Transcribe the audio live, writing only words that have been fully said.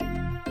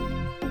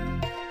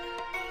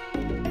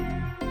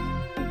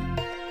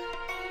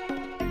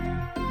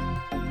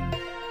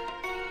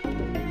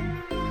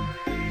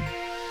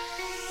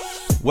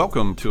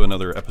Welcome to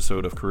another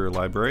episode of Career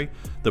Library,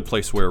 the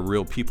place where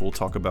real people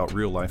talk about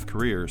real-life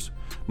careers.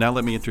 Now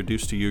let me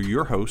introduce to you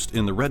your host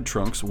in the red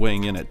trunks,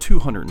 weighing in at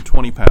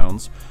 220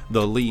 pounds,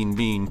 the lean,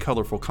 mean,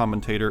 colorful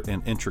commentator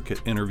and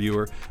intricate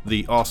interviewer,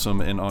 the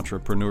awesome and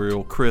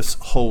entrepreneurial Chris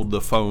Hold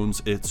the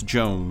Phones, it's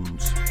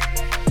Jones.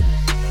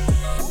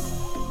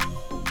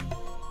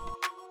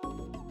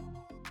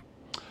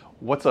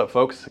 What's up,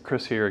 folks?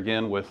 Chris here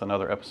again with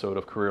another episode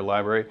of Career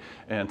Library,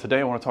 and today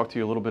I want to talk to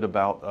you a little bit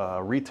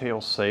about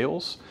retail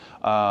sales.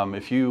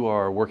 If you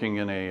are working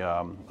in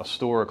a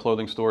store, a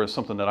clothing store, is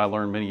something that I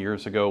learned many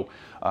years ago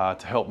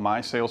to help my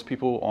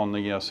salespeople on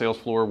the sales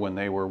floor when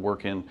they were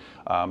working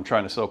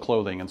trying to sell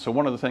clothing. And so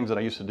one of the things that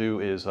I used to do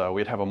is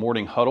we'd have a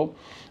morning huddle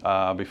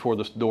before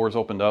the doors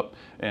opened up,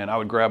 and I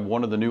would grab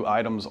one of the new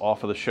items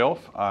off of the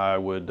shelf. I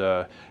would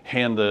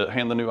hand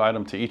the new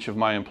item to each of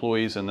my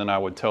employees, and then I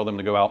would tell them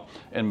to go out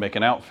and make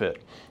an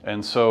outfit.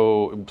 And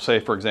so, say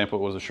for example,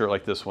 it was a shirt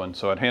like this one.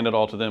 So I'd hand it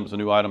all to them as a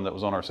new item that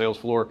was on our sales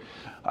floor.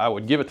 I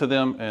would give it to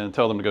them and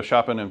tell them to go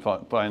shopping and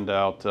find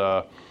out,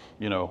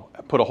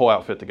 put a whole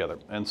outfit together.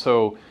 And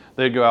so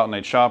they'd go out and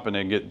they'd shop and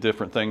they'd get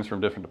different things from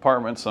different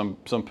departments. Some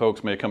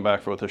folks may come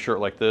back with a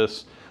shirt like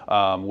this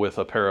with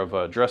a pair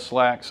of dress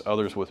slacks,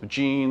 others with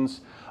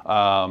jeans.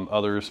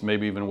 Others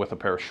maybe even with a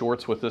pair of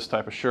shorts with this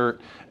type of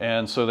shirt.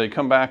 And so they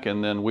come back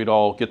and then we'd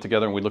all get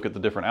together and we'd look at the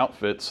different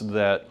outfits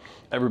that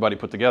everybody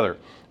put together.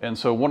 And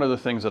so one of the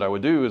things that I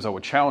would do is I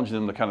would challenge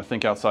them to kind of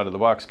think outside of the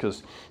box,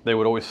 because they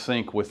would always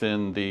think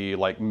within the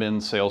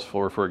men's sales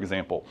floor, for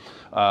example.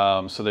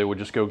 So they would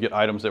just go get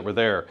items that were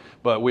there.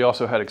 But we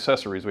also had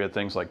accessories. We had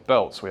things like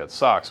belts, we had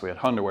socks, we had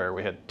underwear,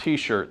 we had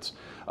t-shirts.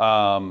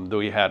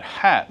 We had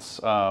hats,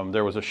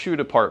 there was a shoe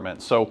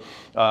department. So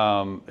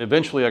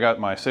eventually I got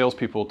my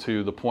salespeople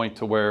to the point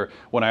to where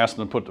when I asked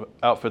them to put the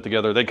outfit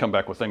together, they'd come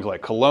back with things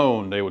like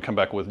cologne, they would come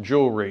back with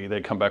jewelry,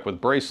 they'd come back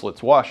with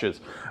bracelets, watches,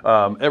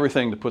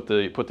 everything to put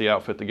the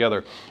outfit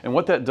together. And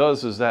what that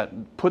does is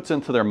that puts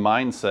into their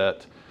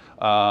mindset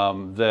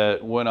that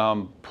when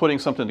I'm putting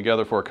something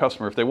together for a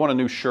customer, if they want a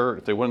new shirt,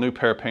 if they want a new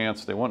pair of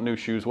pants, they want new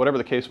shoes, whatever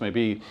the case may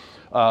be,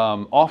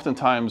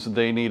 oftentimes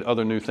they need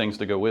other new things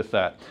to go with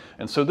that.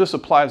 And so this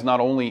applies not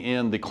only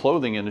in the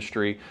clothing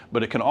industry,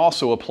 but it can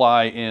also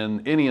apply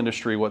in any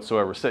industry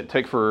whatsoever.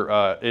 Take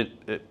for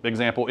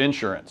example,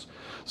 insurance.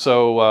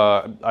 So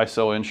I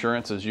sell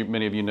insurance, as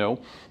many of you know.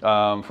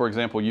 For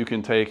example, you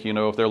can take,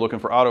 if they're looking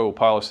for auto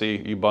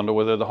policy, you bundle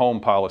with it the home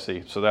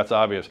policy. So that's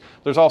obvious.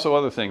 There's also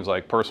other things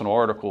like personal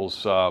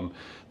articles.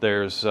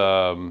 There's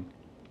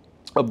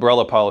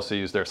umbrella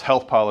policies, there's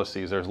health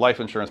policies, there's life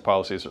insurance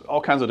policies, all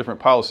kinds of different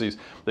policies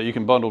that you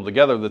can bundle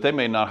together that they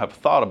may not have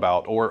thought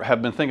about or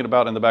have been thinking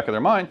about in the back of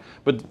their mind,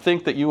 but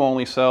think that you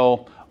only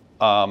sell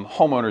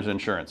homeowners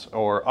insurance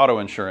or auto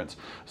insurance.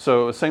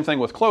 So same thing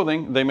with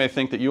clothing. They may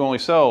think that you only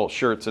sell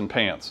shirts and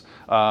pants,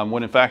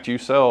 when in fact you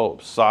sell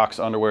socks,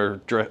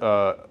 underwear,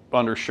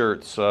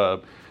 undershirts,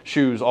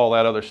 shoes, all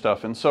that other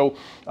stuff. And so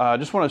I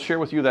just want to share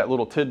with you that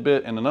little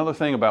tidbit. And another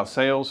thing about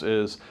sales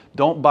is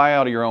don't buy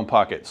out of your own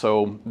pocket.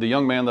 So the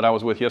young man that I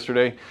was with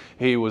yesterday,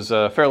 he was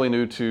fairly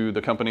new to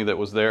the company that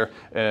was there,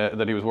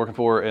 that he was working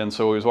for. And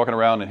so he was walking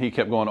around and he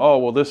kept going, oh,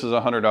 well, this is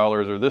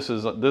 $100 or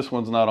this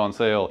one's not on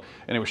sale.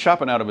 And he was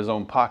shopping out of his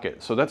own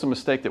pocket. So that's a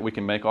mistake that we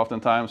can make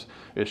oftentimes,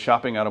 is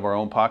shopping out of our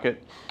own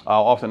pocket.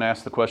 I'll often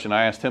ask the question,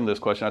 I asked him this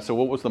question, I said,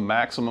 what was the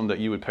maximum that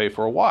you would pay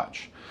for a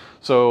watch?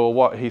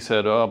 So he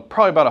said,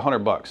 probably about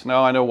 $100.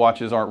 Now I know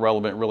watches aren't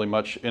relevant really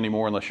much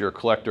anymore unless you're a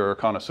collector or a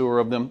connoisseur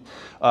of them.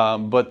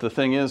 But the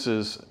thing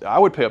is I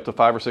would pay up to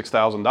 $5,000 or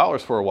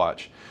 $6,000 for a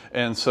watch.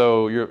 And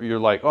so you're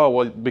like, oh,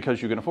 well,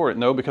 because you can afford it.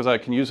 No, because I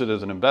can use it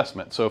as an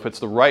investment. So if it's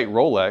the right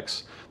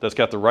Rolex that's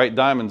got the right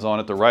diamonds on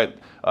it, the right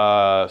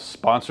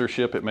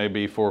sponsorship, it may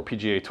be for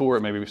PGA Tour,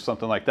 it may be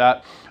something like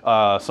that,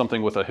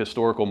 something with a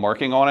historical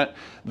marking on it.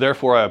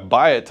 Therefore, I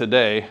buy it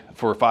today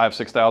for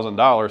 $5,000,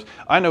 $6,000.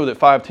 I know that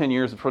 5-10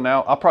 years from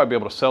now, I'll probably be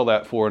able to sell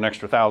that for an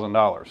extra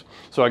 $1,000.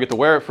 So I get to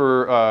wear it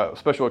for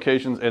special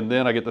occasions, and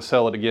then I get to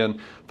sell it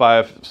again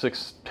 5,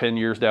 6, 10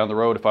 years down the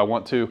road if I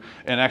want to,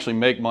 and actually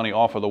make money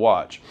off of the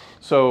watch.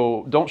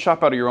 So don't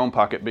shop out of your own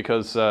pocket,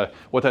 because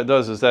what that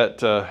does is that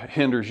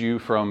hinders you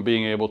from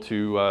being able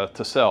to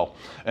sell.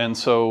 And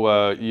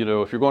so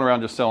if you're going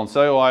around just selling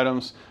sale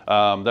items,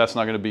 that's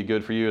not going to be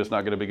good for you. It's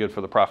not going to be good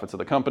for the profits of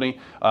the company.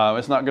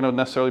 It's not going to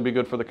necessarily be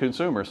good for the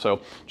consumer.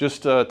 So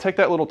just take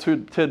that little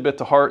tidbit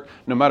to heart.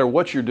 No matter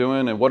what you're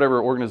doing and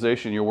whatever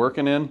organization you're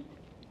working in,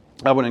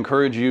 I would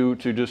encourage you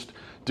to just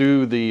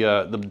do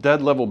the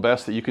dead level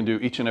best that you can do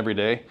each and every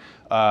day,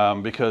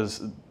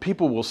 because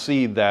people will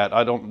see that.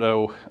 I don't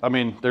know. I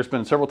mean, there's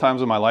been several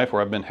times in my life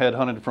where I've been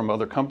headhunted from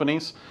other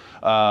companies.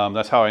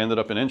 That's how I ended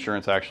up in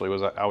insurance, actually,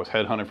 was I was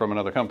headhunted from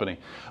another company.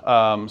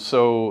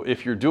 So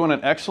if you're doing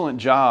an excellent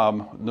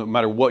job, no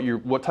matter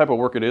what type of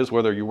work it is,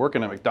 whether you're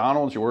working at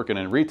McDonald's, you're working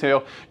in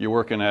retail, you're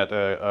working at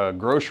a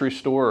grocery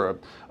store,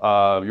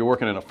 you're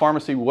working in a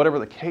pharmacy, whatever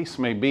the case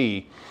may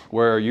be,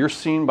 where you're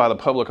seen by the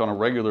public on a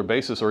regular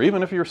basis, or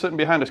even if you're sitting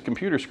behind a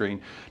computer screen,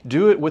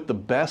 do it with the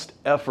best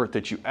effort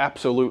that you absolutely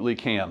absolutely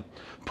can.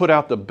 Put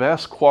out the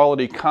best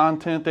quality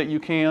content that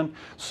you can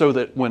so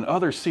that when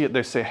others see it,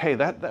 they say, hey,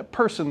 that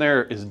person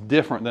there is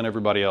different than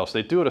everybody else.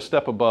 They do it a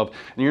step above,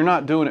 and you're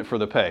not doing it for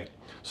the pay.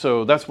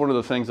 So that's one of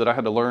the things that I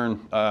had to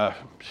learn.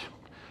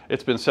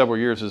 It's been several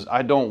years, is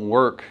I don't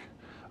work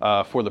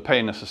for the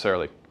pay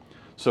necessarily.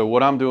 So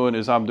what I'm doing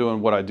is I'm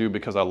doing what I do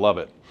because I love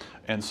it.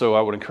 And so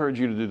I would encourage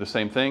you to do the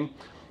same thing.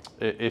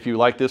 If you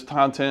like this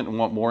content and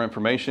want more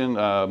information,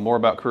 more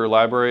about Career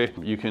Library,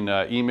 you can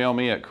email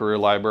me at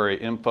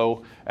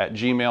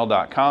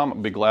careerlibraryinfo@gmail.com.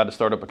 I'd be glad to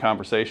start up a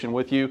conversation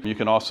with you. You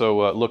can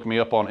also look me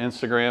up on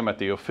Instagram at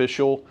the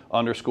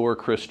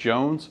official_Chris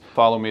Jones.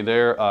 Follow me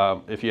there.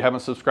 If you haven't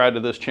subscribed to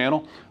this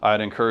channel,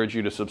 I'd encourage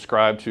you to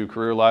subscribe to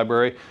Career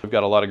Library. We've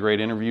got a lot of great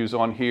interviews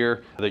on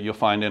here that you'll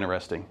find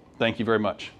interesting. Thank you very much.